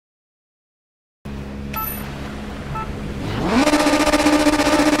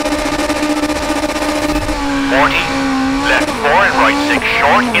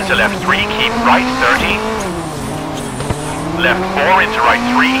into left 3, keep right 30. Left 4 into right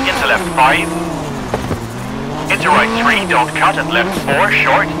 3, into left 5. Into right 3, don't cut, and left 4,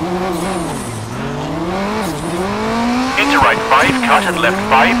 short. Into right 5, cut, and left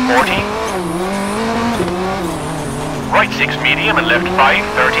 5, 40. Right 6, medium, and left 5,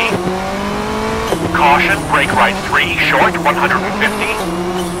 30. Caution, brake right 3, short, 150.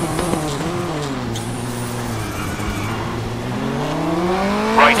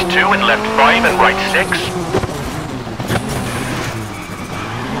 Right 2 and left 5 and right 6.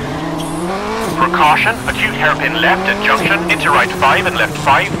 Precaution, acute hairpin left at junction, into right 5 and left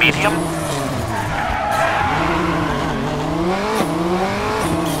 5, medium.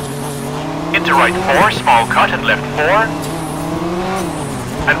 Into right 4, small cut and left 4.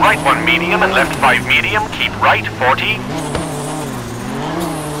 And right 1 medium and left 5 medium, keep right 40.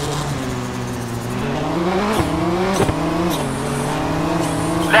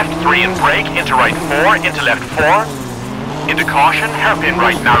 Left 3 and brake, into right 4, into left 4. Into caution, hairpin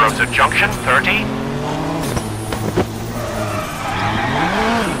right narrows at junction, 30.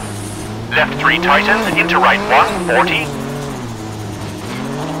 Left 3 tightens, into right 1, 40.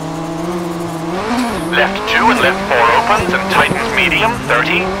 Left 2 and left 4 opens and tightens medium,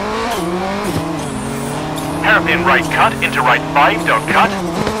 30. Hairpin right cut, into right 5, don't cut.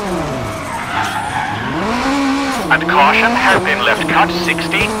 And caution, hairpin left cut,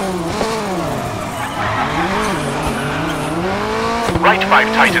 60. Right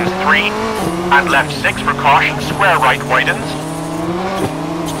 5 tightens 3. And left 6 for caution, square right widens.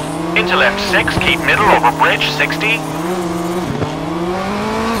 Into left 6, keep middle over bridge, 60.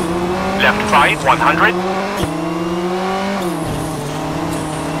 Left 5, 100.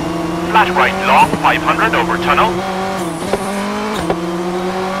 Flat right long, 500 over tunnel.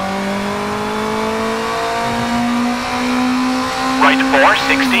 Right 4,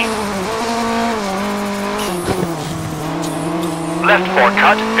 60. Left 4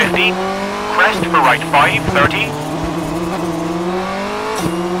 cut, 50. Crest for right 5, 30.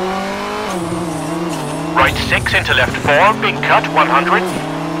 Right 6 into left 4, big cut, 100.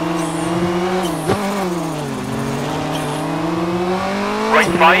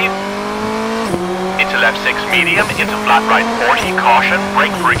 Right 5. Into left 6 medium, into flat right 40, caution,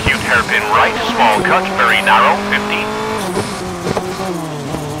 brake for acute hairpin right, small cut, very narrow, 50.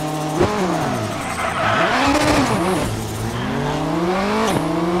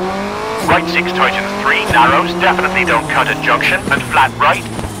 Right 6 tightens 3, narrows, definitely don't cut at junction, and flat right.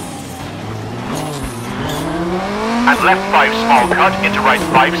 And left 5 small cut, into right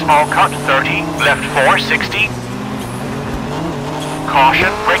 5 small cut, 30, left 4, 60.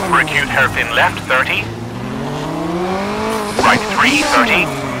 Caution, brake for acute hairpin left, 30. Right 3, 30.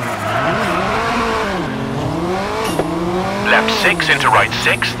 Left 6 into right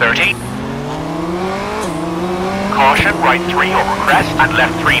 6, 30. Caution, right 3 over crest, and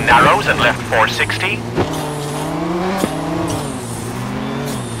left 3 narrows, and left 4, 60.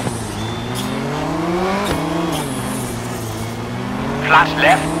 Flat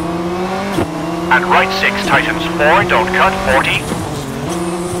left. And right 6 tightens 4, don't cut, 40.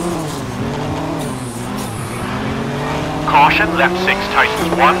 Caution, left 6 tightens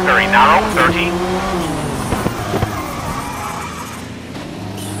 1, very narrow, 30.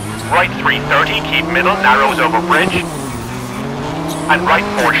 Right 3, 30, keep middle, narrows over bridge. And right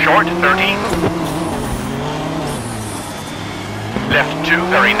 4 short, 30. Left 2,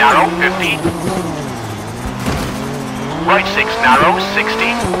 very narrow, 50. Right 6 narrows,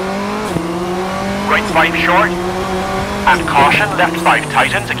 60. Right 5 short. And caution, left 5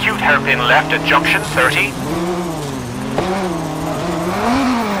 tightens, acute hairpin left at junction, 30.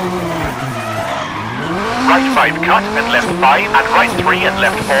 Right 5 cut, and left 5, and right 3 and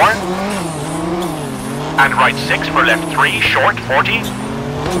left 4. And right 6 for left 3, short, 40.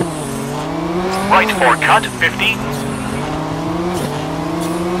 Right 4 cut, 50.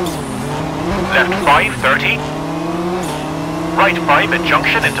 Left 5, 30. Right 5 at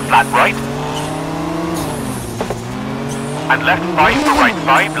junction into flat right. And left 5 for right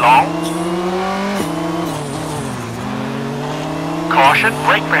 5, long. Caution,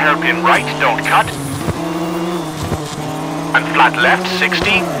 brake for hairpin right, don't cut. And flat left,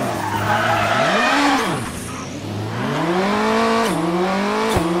 60.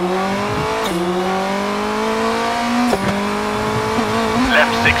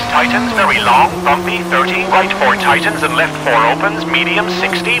 Left 6 tightens, very long, bumpy, 30. Right 4 tightens and left 4 opens, medium,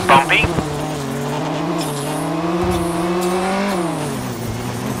 60, bumpy.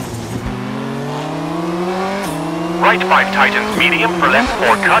 Right 5 tightens, medium for left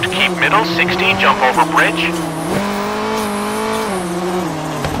 4 cut, keep middle, 60, jump over bridge.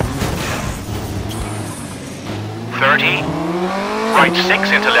 30. Right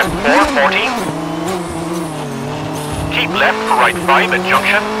 6 into left 4, 40. Keep left for right 5 at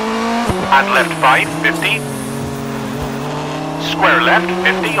junction. And left 5, 50. Square left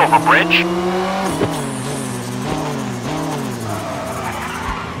 50 over bridge.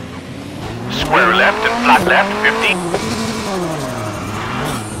 Square left and flat left 50.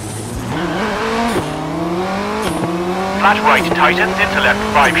 Flat right tightens into left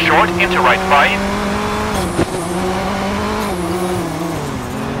 5 short, into right 5.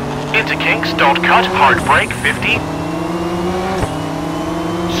 Into kinks, don't cut, hard brake 50.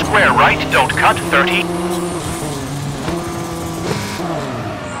 Square right, don't cut 30.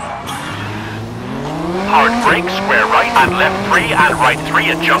 Hard brake, square right and left 3 and right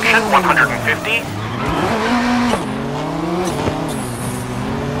 3 at junction 150.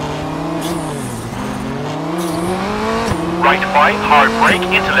 Right 5, hard brake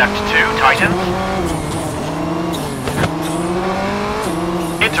into left 2, tightens.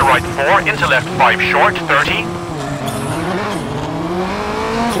 Into right 4, into left 5 short, 30.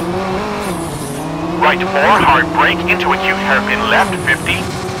 Right 4, hard brake into acute hairpin left, 50.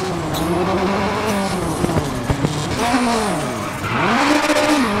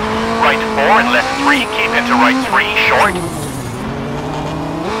 Right 4 and left 3, keep into right 3, short.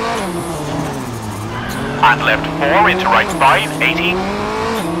 And left 4 into right 5, 80.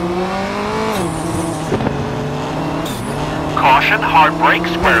 Caution, hard brake,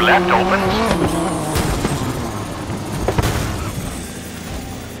 square left opens.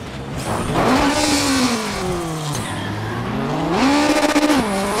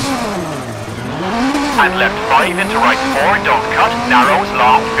 And left 5 into right 4, don't cut, narrows,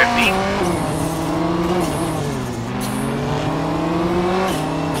 long, 50.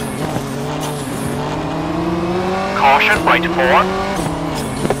 Caution, right 4.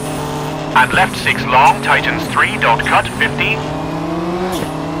 And left 6 long, tightens 3, don't cut, 50.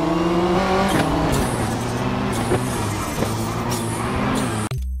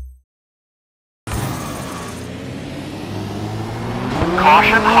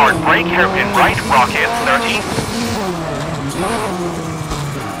 Caution, hard brake, hairpin right, rock in, 30.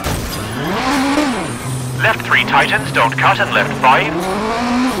 Left 3 tightens, don't cut, and left 5.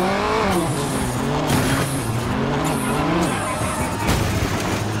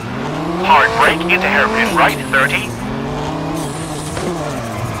 Hard brake into hairpin right, 30.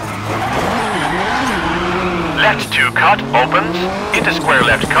 Left 2 cut, opens. Into square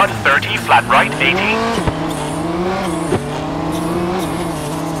left cut, 30. Flat right, 80.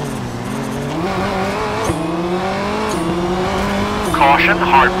 Caution,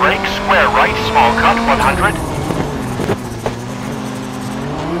 hard brake, square right, small cut, 100.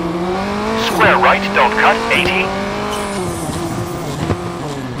 Square right, don't cut, 80.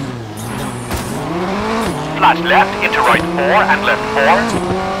 Flat left into right 4 and left 4.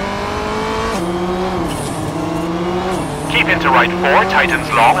 Keep into right 4, tightens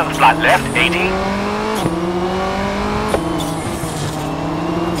long and flat left, 80.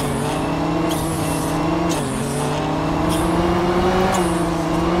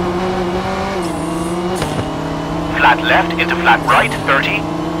 Flat left into flat right, 30.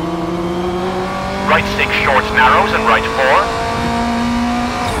 Right 6 shorts narrows and right 4.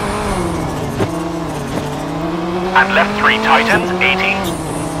 And left 3 tightens, 80.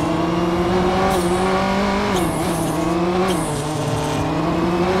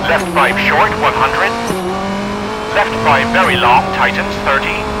 Left 5 short, 100. Left 5 very long, tightens,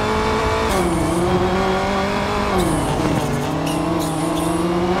 30.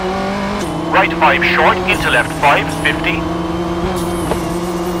 Right 5 short, into left 5, 50.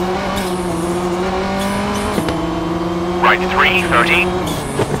 Right 3, 30.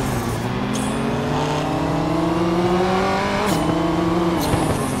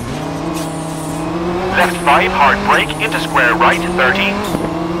 Left 5, hard brake, into square right, 30.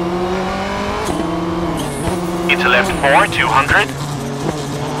 Into left 4, 200.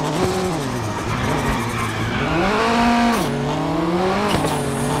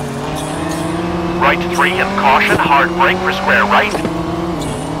 Right 3 and caution, hard brake for square right.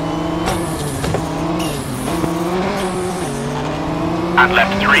 And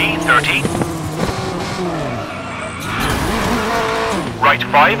left 3, 30. Right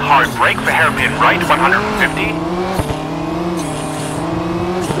 5, hard brake for hairpin right, 150.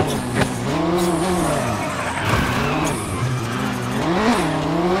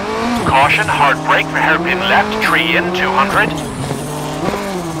 Caution, hard brake for hairpin left, tree in, 200.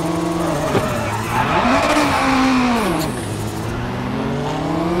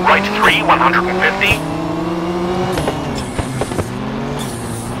 Right 3, 150.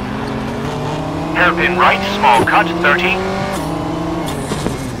 Hairpin hairpin right, small cut, 30.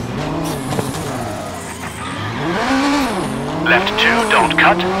 Left 2, don't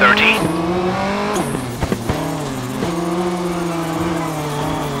cut, 30.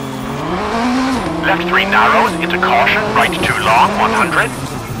 Left 3 narrows into caution, right 2 long, 100.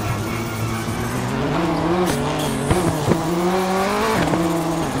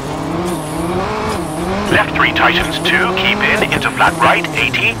 Left 3 tightens 2, keep in, into flat right,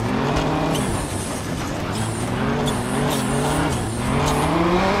 80.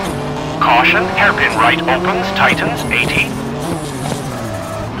 Caution, hairpin right opens, tightens, 80.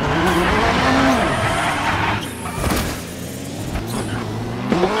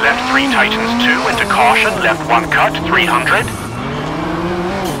 Left 3 tightens 2 into caution, left 1 cut, 300.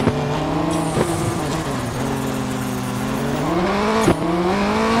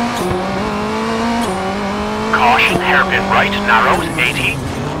 Caution, hairpin right, narrows, 80.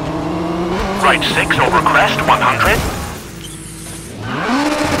 Right 6 over crest, 100.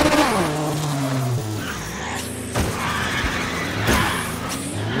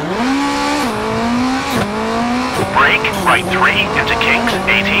 Brake, right 3 into kinks,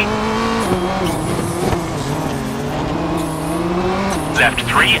 80. Left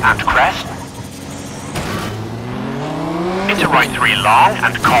 3 and crest. Into right 3 long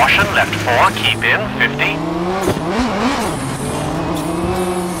and caution, left 4, keep in, 50.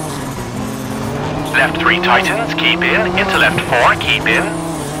 Left 3 tightens, keep in, into left 4, keep in.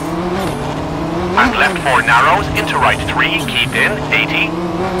 And left 4 narrows, into right 3, keep in, 80.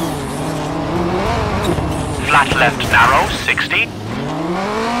 Flat left narrow, 60.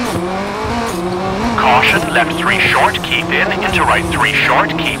 Caution, left 3 short, keep in, into right 3 short,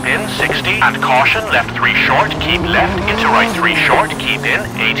 keep in, 60. And caution, left 3 short, keep left, into right 3 short, keep in,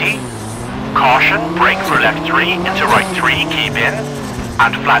 80. Caution, brake for left 3, into right 3, keep in.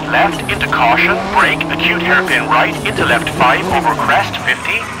 And flat left, into caution, brake, acute hairpin right, into left 5, over crest,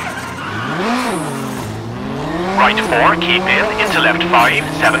 50. Right 4, keep in, into left 5,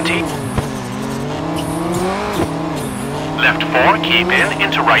 70. Left 4, keep in,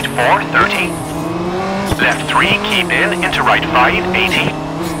 into right 4, 30. Left 3, keep in, into right 5, 80.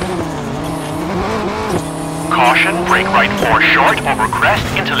 Caution, brake right 4 short, over crest,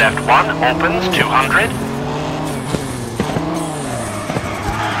 into left 1, opens, 200.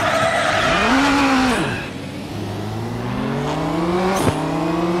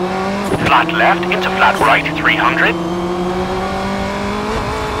 Flat left, into flat right, 300.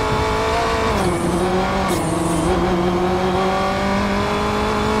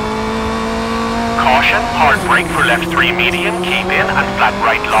 Caution, hard brake for left 3 medium, keep in, and flat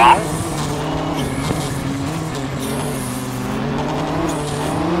right long.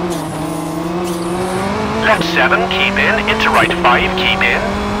 Left 7, keep in, into right 5, keep in.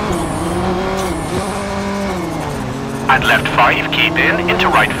 And left 5, keep in, into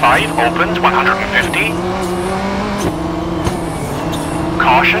right 5, opens, 150.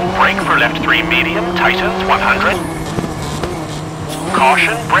 Caution, brake for left 3 medium, tightens, 100.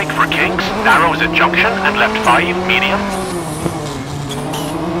 Caution, brake for kinks, narrows at junction, and left 5, medium.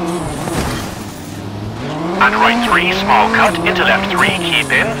 And right 3, small cut, into left 3,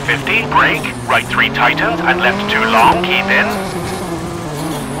 keep in, 50, brake, right 3 tightens, and left 2 long, keep in.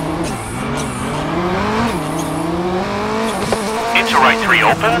 Into right 3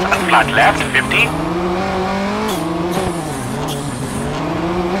 opens, and flat left, 50.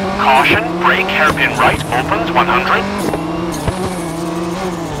 Caution, brake, hairpin right, opens, 100.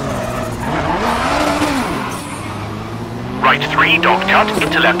 Right 3, don't cut,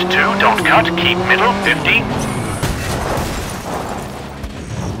 into left 2, don't cut, keep middle, 50.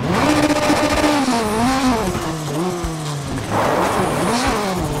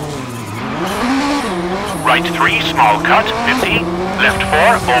 Right 3, small cut, 50. Left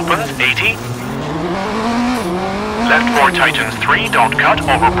 4, opens, 80. Left 4 tightens 3, don't cut,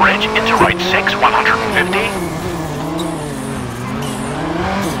 over bridge, into right 6, 150.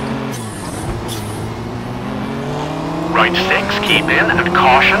 Right 6, keep in, and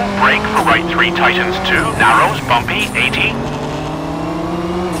caution, brake for right 3 tightens 2, narrows, bumpy, 80.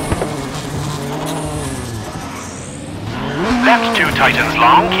 Left 2 tightens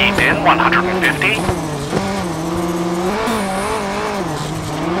long, keep in, 150.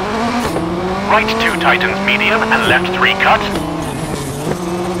 Right 2 tightens medium, and left 3 cut.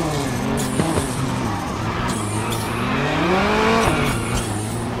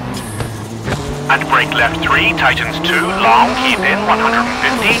 And brake left 3, tightens 2, long, keep in,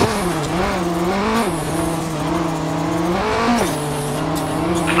 150.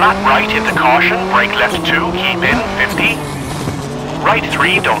 Flat right into caution, brake left 2, keep in, 50. Right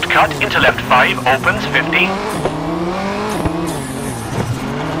 3, don't cut, into left 5, opens 50.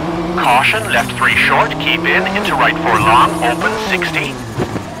 Caution, left 3 short, keep in, into right 4 long, opens 60.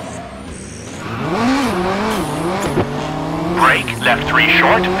 Brake, left 3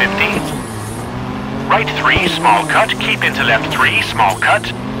 short, 50. Right 3, small cut, keep into left 3, small cut.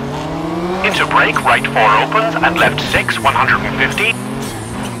 Into brake, right 4 opens, and left 6, 150.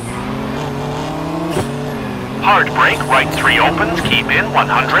 Hard brake, right 3 opens, keep in,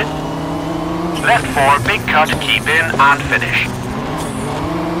 100. Left 4, big cut, keep in, and finish.